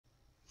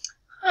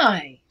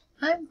Hi,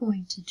 I'm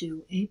going to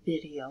do a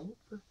video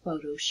for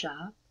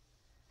Photoshop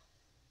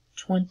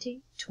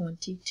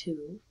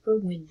 2022 for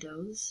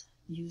Windows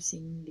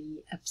using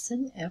the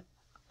Epson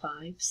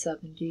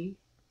F570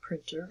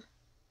 printer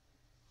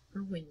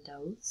for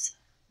Windows.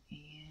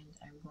 And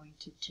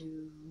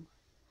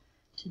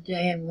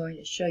today I'm going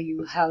to show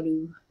you how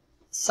to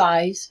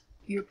size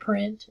your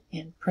print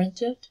and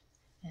print it,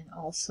 and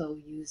also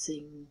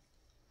using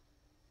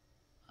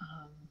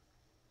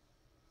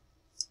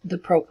the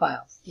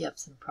profiles, the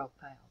Epson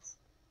profiles.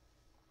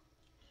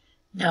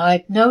 Now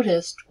I've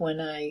noticed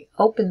when I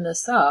open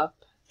this up,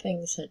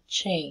 things had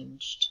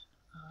changed.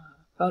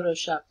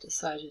 Photoshop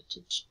decided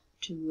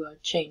to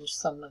change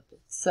some of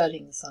its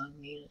settings on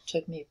me, and it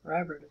took me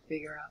forever to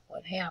figure out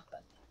what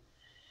happened.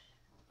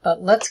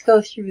 But let's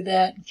go through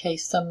that in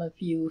case some of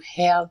you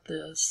have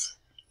this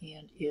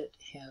and it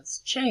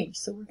has changed.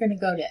 So we're going to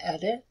go to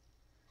Edit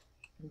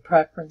and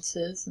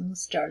Preferences, and we'll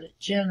start at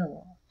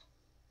General.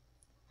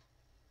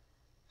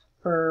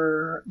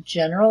 For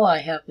General, I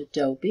have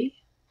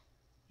Adobe,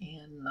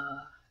 and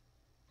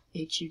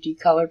HUD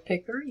color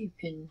picker. You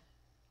can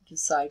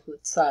decide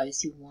what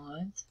size you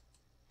want.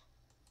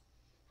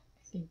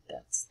 I think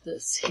that's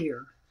this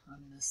here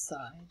on this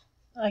side.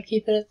 I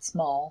keep it at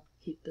small,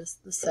 keep this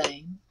the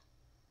same.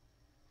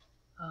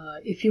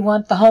 If you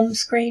want the home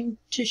screen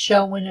to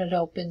show when it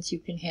opens, you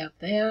can have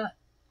that.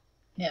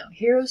 Now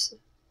here's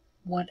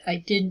what I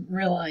didn't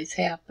realize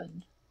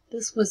happened.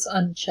 This was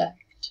unchecked.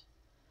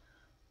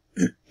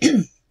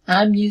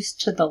 I'm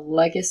used to the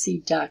legacy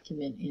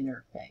document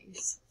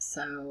interface,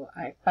 so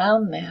I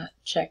found that,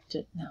 checked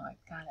it, now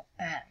I've got it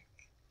back.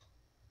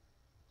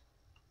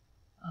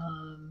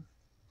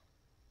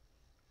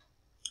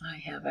 I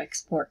have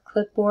export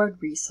clipboard,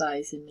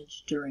 resize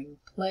image during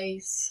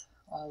place,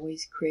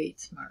 always create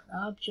smart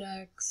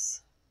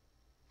objects.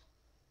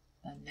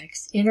 The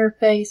next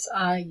interface,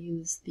 I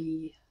use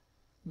the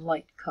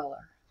light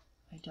color.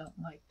 I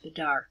don't like the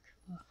dark.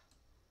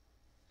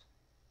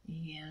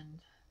 And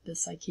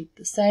this I keep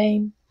the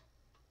same.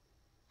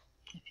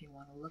 If you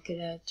want to look at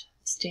it,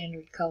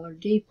 standard color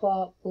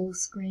default, full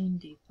screen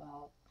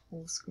default,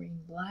 full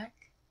screen black.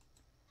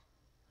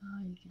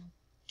 You can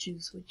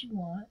choose what you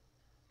want.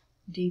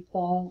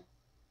 Default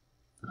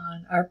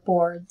on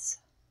artboards.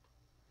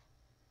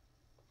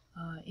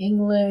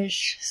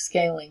 English,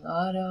 scaling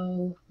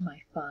auto.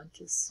 My font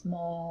is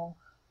small.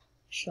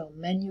 Show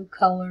menu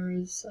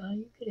colors.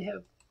 You could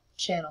have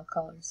channel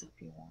colors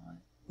if you want.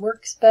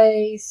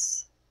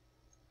 Workspace.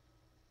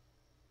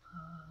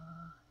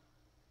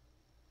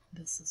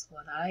 This is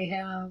what I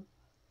have.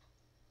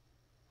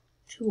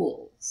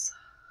 Tools.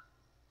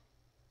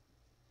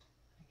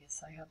 I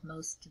guess I have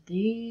most of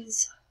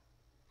these.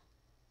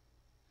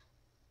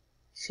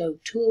 Show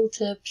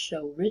tooltips,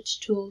 show rich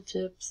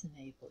tooltips,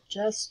 enable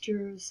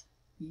gestures,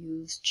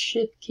 used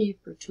shift key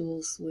for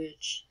tool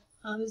switch.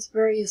 There's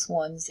various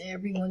ones,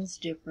 everyone's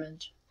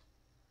different.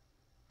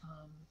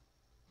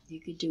 You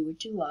could do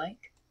what you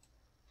like.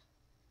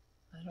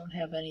 I don't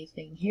have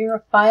anything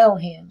here. File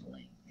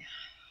handling.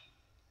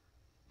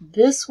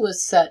 This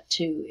was set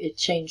to, it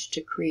changed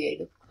to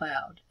Creative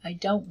Cloud. I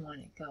don't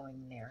want it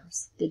going there.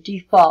 The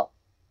default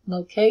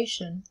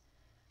location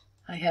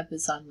I have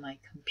is on my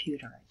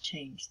computer. I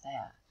changed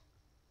that.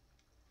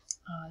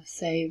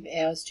 Save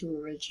as to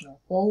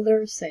original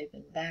folder, save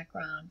in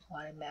background,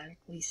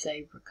 automatically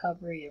save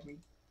recovery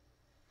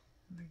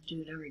do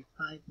it every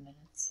 5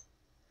 minutes.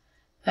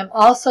 I'm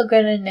also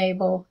going to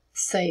enable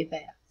save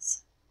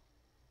as.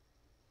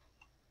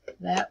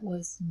 That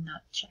was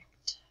not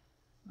checked.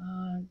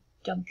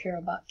 Don't care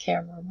about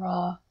camera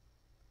raw.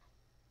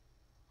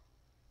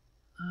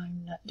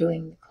 I'm not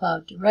doing the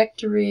cloud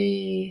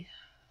directory.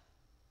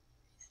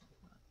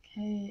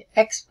 Okay,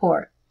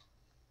 export.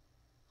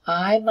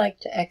 I like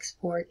to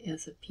export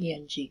as a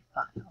PNG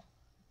file.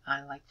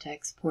 I like to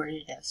export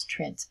it as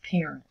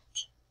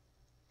transparent.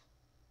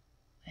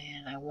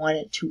 And I want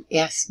it to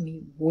ask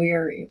me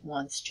where it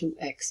wants to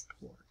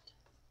export.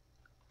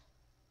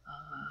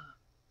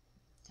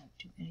 Don't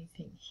do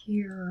anything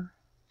here.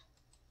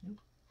 Nope.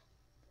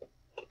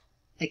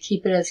 I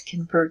keep it as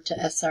convert to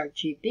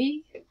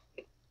sRGB.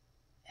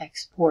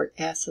 Export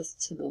assets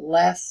to the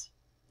last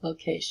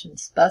location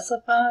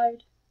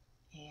specified.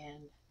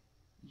 And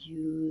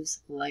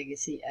use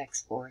legacy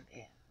export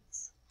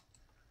as.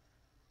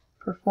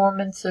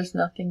 Performance, there's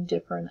nothing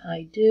different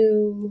I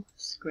do.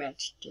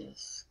 Scratch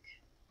disk.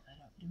 I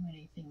don't do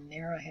anything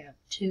there. I have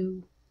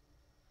 2.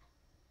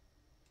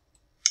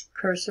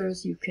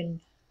 Cursors, you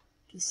can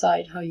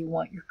decide how you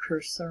want your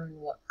cursor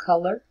and what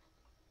color.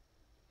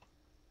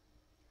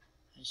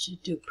 I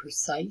should do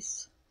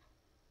precise.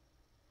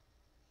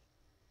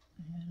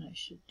 And I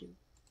should do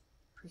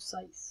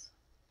precise.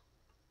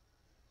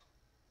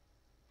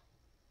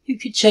 You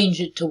could change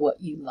it to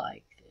what you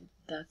like.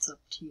 That's up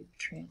to you.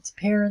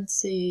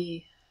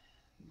 Transparency.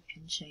 You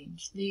can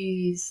change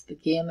these. The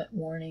gamut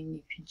warning,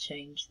 you can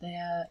change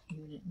that.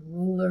 Unit and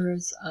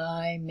rulers.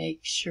 I make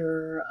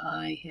sure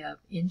I have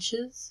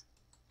inches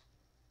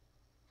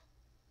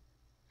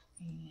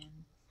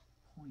and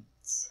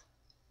points.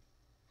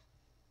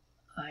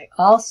 I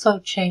also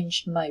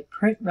changed my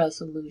print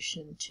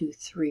resolution to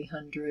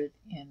 300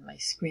 and my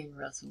screen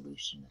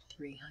resolution to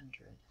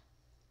 300.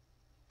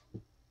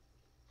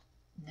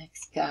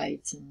 Next,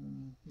 guides,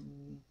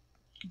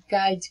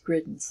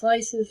 grid, and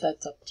slices.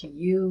 That's up to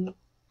you.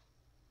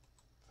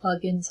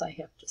 Plugins, I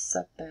have to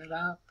set that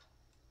up.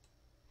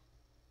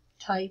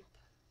 Type,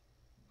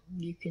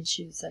 you can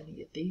choose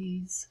any of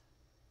these.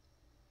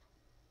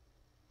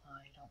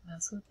 I don't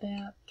mess with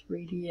that.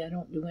 3D, I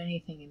don't do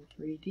anything in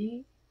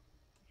 3D.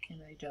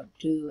 And I don't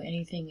do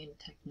anything in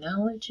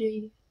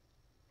technology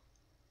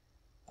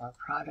or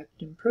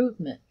product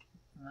improvement.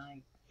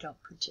 I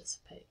don't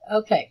participate.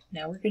 Okay,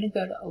 now we're going to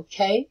go to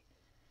OK.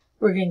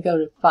 We're going to go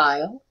to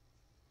File.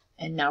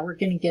 And now we're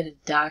going to get a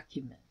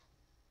document.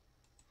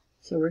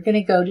 So we're going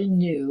to go to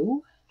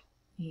New.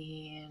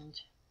 And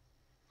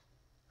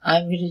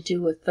I'm going to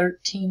do a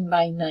 13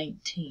 by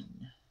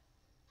 19.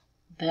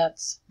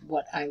 That's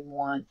what I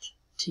want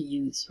to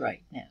use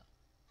right now.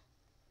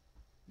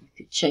 You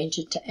could change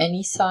it to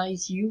any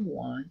size you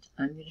want.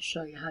 I'm going to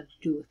show you how to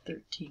do a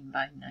 13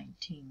 by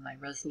 19. My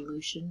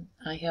resolution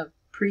I have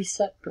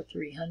preset for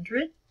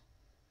 300.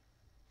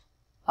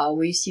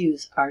 Always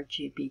use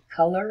RGB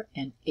color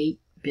and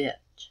 8-bit.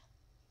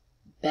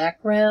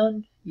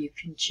 Background, you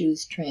can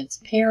choose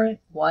transparent,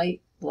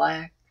 white,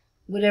 black,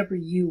 whatever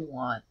you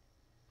want.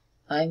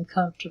 I'm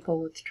comfortable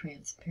with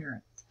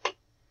transparent.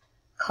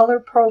 Color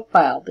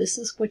profile, this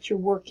is what you're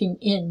working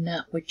in,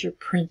 not what you're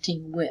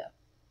printing with.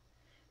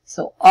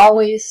 So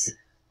always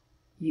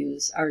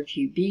use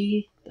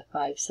RGB. The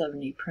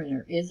 570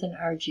 printer is an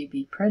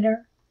RGB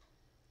printer.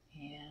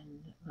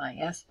 And my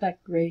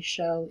aspect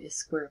ratio is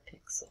square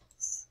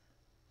pixels.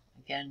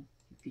 Again,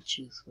 you could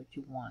choose what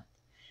you want.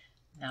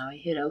 Now I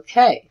hit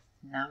OK.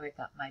 Now I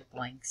got my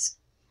blanks,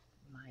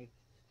 my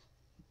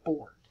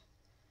board.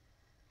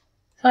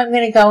 So I'm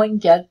going to go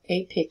and get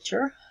a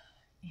picture.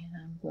 And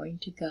I'm going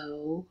to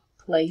go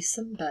Place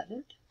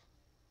Embedded.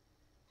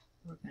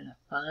 We're going to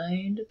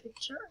find a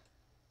picture.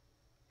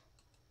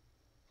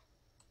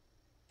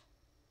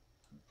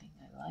 Something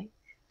I like.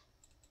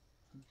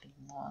 Something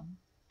long.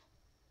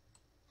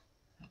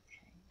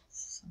 Okay,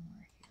 it's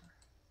somewhere here.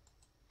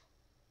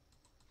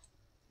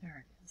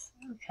 There it is.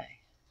 Okay.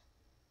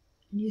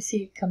 And you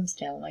see it comes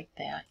down like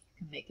that. You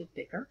can make it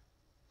bigger.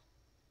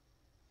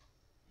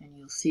 And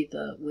you'll see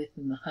the width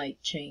and the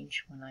height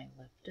change when I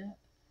lift it.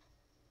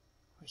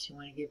 Of course, you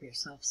want to give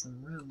yourself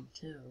some room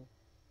too.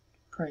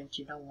 Print,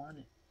 you don't want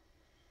it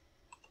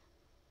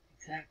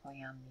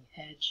exactly on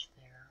the edge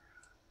there.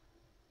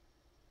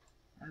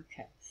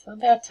 Okay, so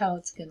that's how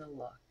it's going to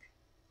look.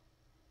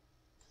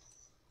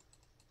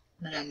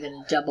 Then I'm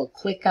going to double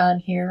click on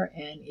here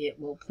and it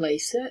will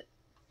place it.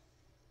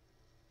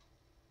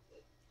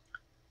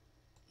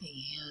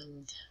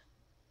 And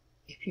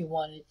if you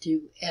wanted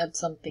to add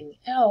something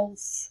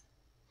else,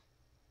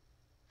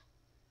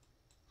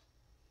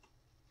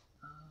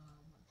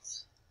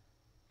 let's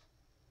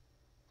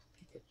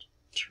pick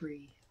a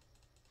tree.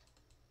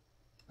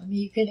 I mean,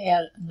 you can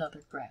add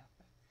another graphic.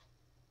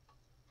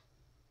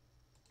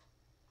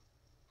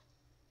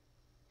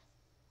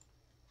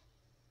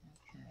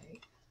 Okay.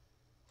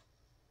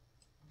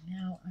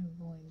 Now I'm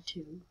going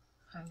to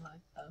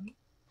highlight them.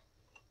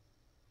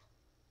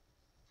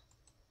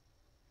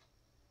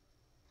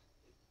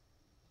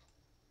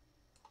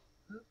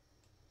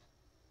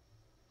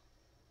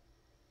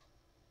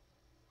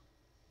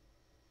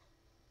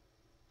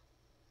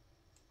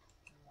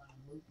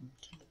 Move them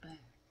to the back.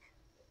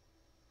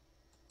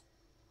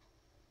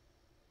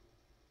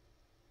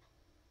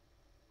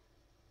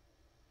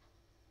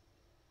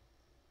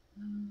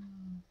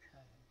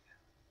 Okay.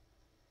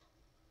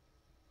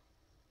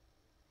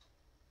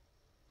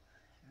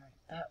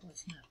 Alright, that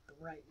was not the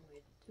right way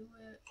to do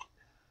it.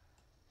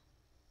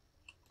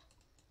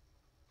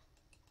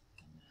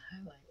 I'm going to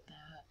highlight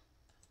that.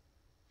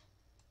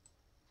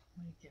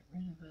 I'm going to get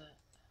rid of it.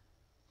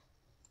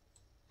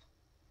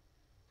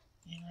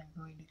 And I'm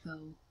going to go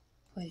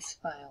Place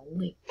File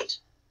Linked.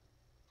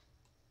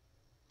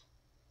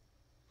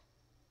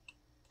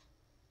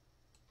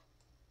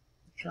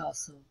 You could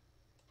also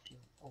do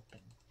Open,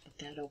 but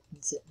that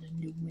opens it in a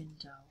new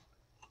window.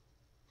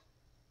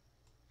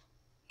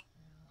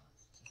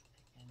 Let's just pick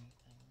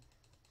anything.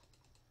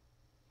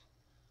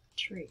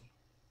 Tree.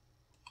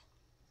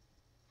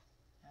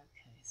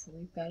 Okay, so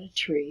we've got a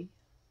tree.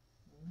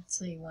 Let's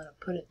say you want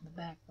to put it in the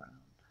background.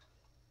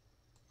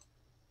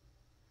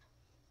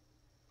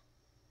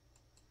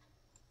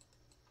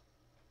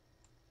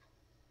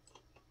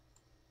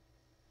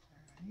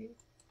 Alright.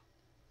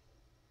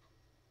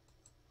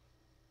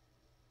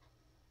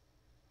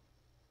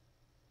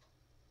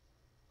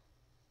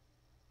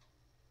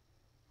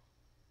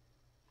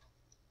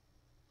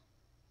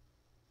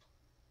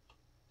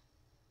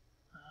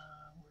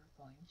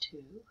 We're going to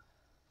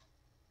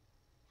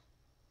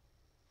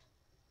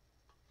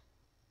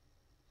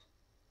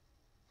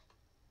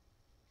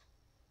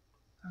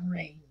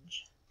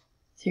arrange.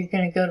 So you're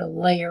going to go to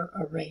Layer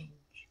Arrange.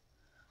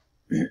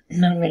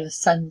 And I'm going to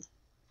send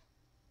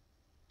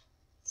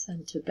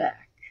to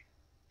back.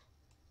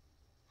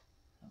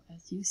 So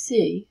as you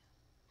see,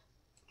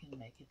 you can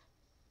make it,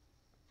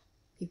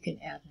 you can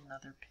add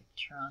another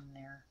picture on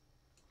there.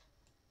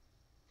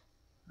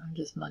 I'm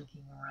just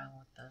monkeying around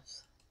with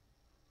this.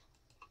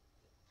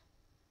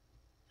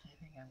 I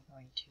think I'm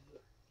going to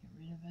get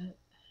rid of it.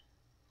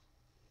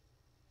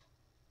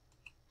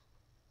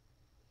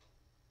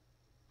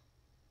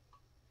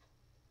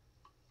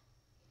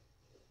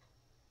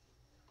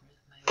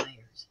 Where's my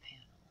layers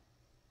panel?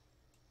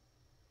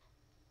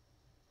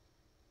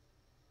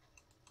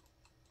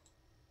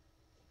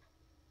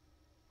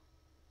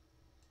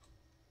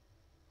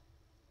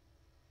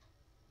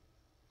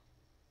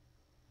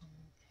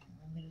 Okay,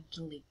 I'm going to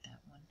delete that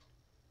one.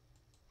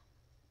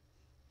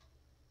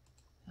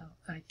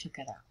 Oh, I took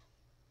it out.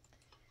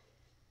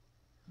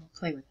 I'll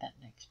play with that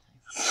next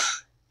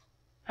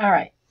time. All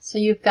right, so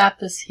you've got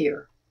this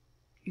here.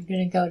 You're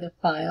going to go to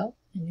File,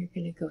 and you're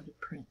going to go to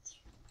Print.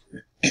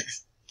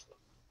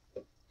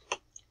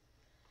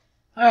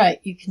 All right,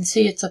 you can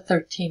see it's a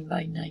 13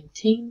 by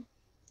 19.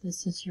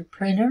 This is your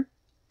printer.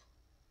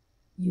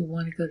 You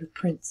want to go to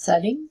Print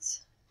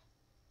Settings.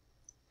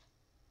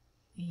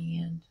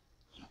 And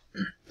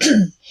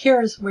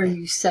here's where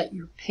you set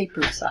your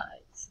paper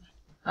size.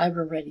 I've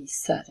already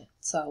set it.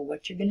 So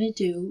what you're going to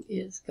do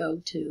is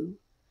go to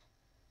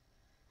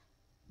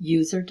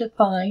User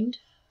Defined,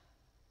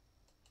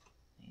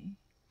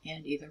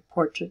 and either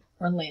Portrait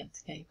or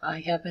Landscape. I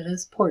have it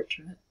as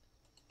Portrait.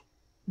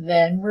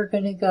 Then we're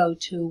going to go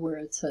to where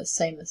it says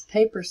same as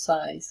paper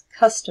size,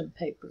 Custom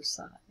Paper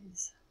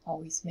Size.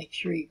 Always make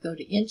sure you go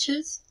to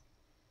inches,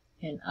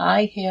 and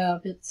I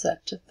have it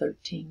set to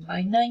 13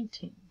 by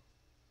 19.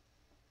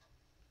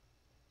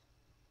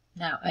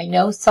 Now, I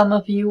know some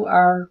of you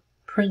are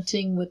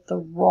printing with the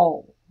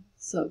roll,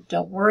 so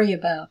don't worry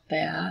about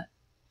that.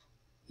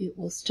 It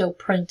will still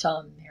print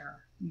on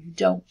there. You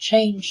don't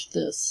change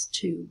this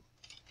to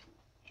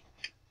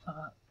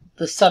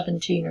the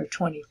 17 or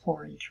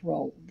 24 inch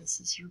roll.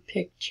 This is your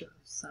picture.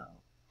 So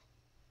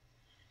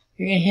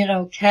you're going to hit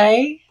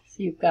OK.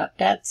 So you've got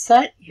that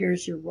set.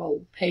 Here's your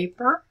roll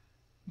paper.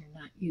 You're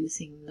not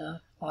using the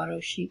auto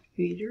sheet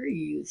feeder. You're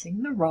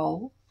using the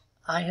roll.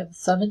 I have a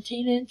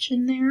 17 inch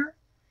in there.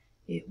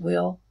 It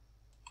will,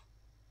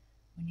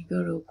 when you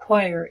go to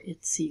acquire,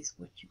 it sees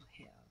what you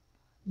have.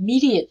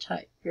 Media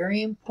type,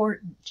 very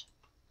important.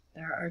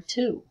 There are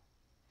two.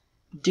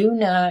 Do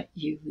not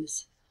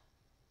use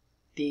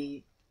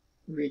the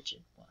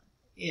rigid one.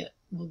 It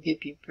will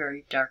give you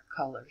very dark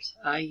colors.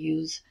 I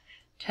use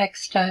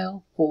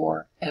textile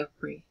for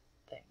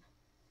everything,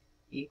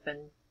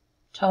 even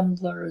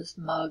tumblers,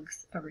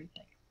 mugs,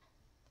 everything.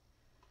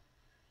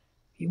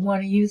 If you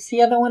want to use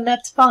the other one,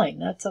 that's fine.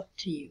 That's up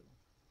to you.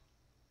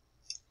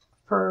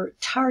 For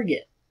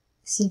target,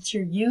 since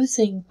you're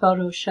using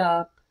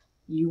Photoshop,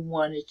 you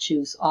want to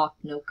choose off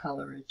no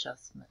color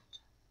adjustment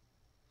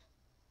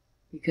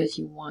because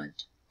you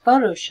want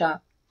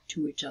Photoshop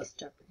to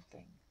adjust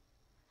everything.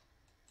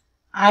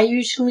 I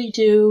usually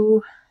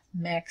do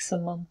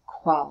maximum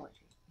quality.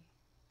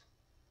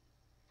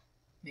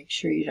 Make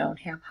sure you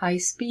don't have high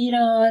speed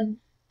on.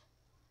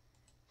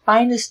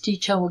 Finest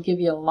detail will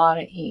give you a lot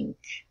of ink.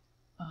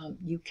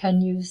 You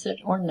can use it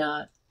or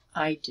not.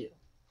 I do.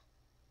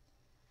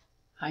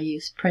 I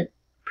use Print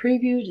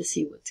Preview to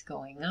see what's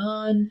going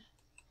on.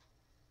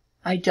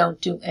 I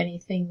don't do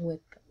anything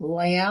with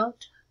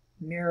layout.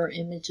 Mirror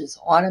image is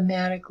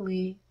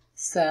automatically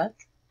set.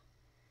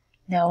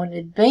 Now in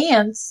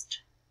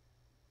Advanced,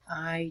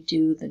 I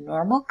do the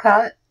normal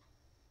cut,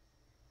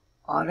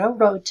 auto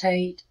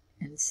rotate,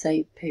 and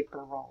save paper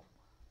roll.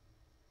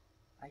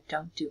 I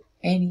don't do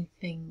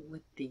anything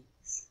with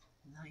these.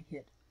 And I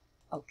hit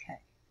OK.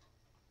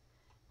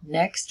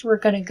 Next, we're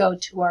going to go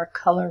to our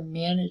color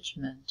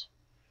management.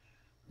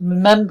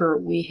 Remember,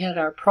 we had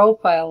our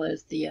profile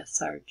as the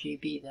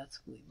sRGB. That's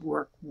what we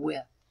work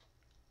with.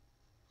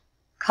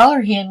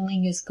 Color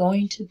handling is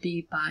going to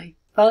be by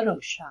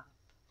Photoshop.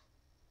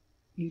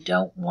 You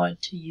don't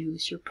want to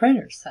use your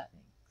printer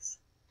settings.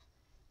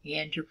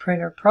 And your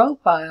printer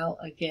profile,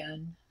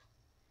 again,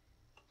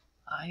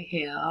 I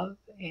have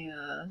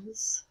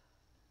as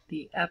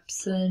the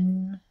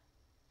Epson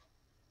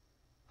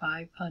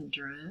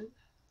 500.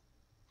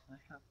 I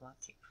have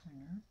lots of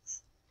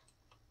printers.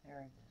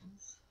 There it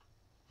is.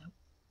 Nope.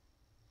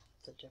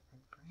 It's a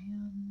different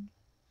brand.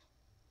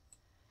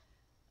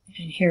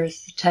 And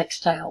here's the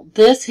textile.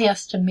 This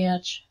has to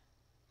match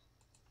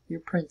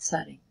your print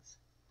settings.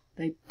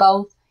 They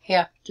both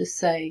have to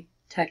say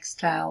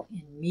textile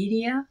in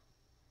media,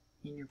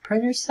 in your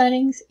printer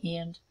settings,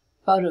 and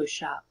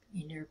Photoshop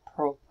in your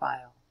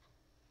profile.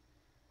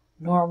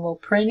 Normal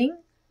printing,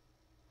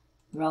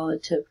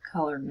 relative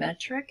color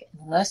metric,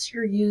 unless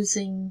you're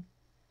using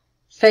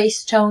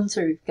face tones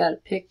or you've got a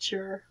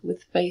picture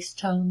with face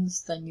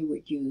tones, then you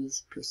would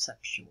use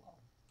perceptual.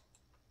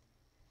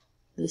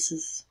 This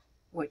is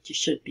what you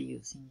should be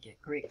using.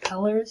 Get great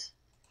colors,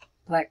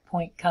 black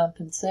point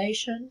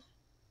compensation.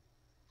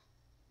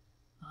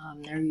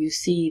 There you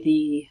see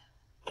the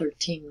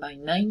 13 by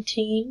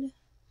 19.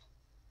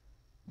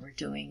 We're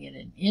doing it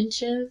in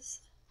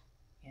inches,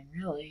 and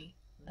really,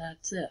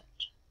 that's it.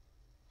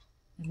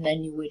 And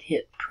then you would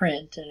hit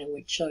print and it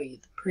would show you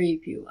the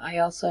preview. I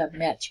also have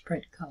match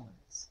print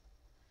cones.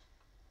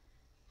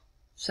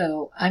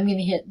 So I'm going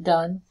to hit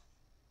done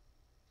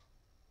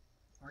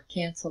or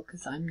cancel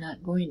because I'm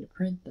not going to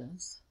print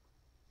this.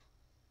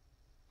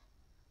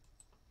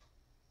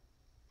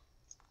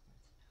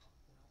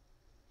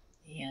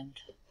 And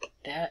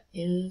that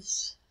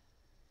is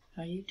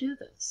how you do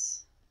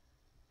this.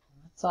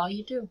 That's all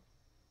you do.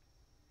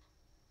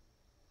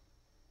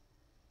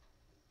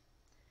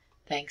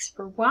 Thanks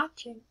for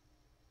watching.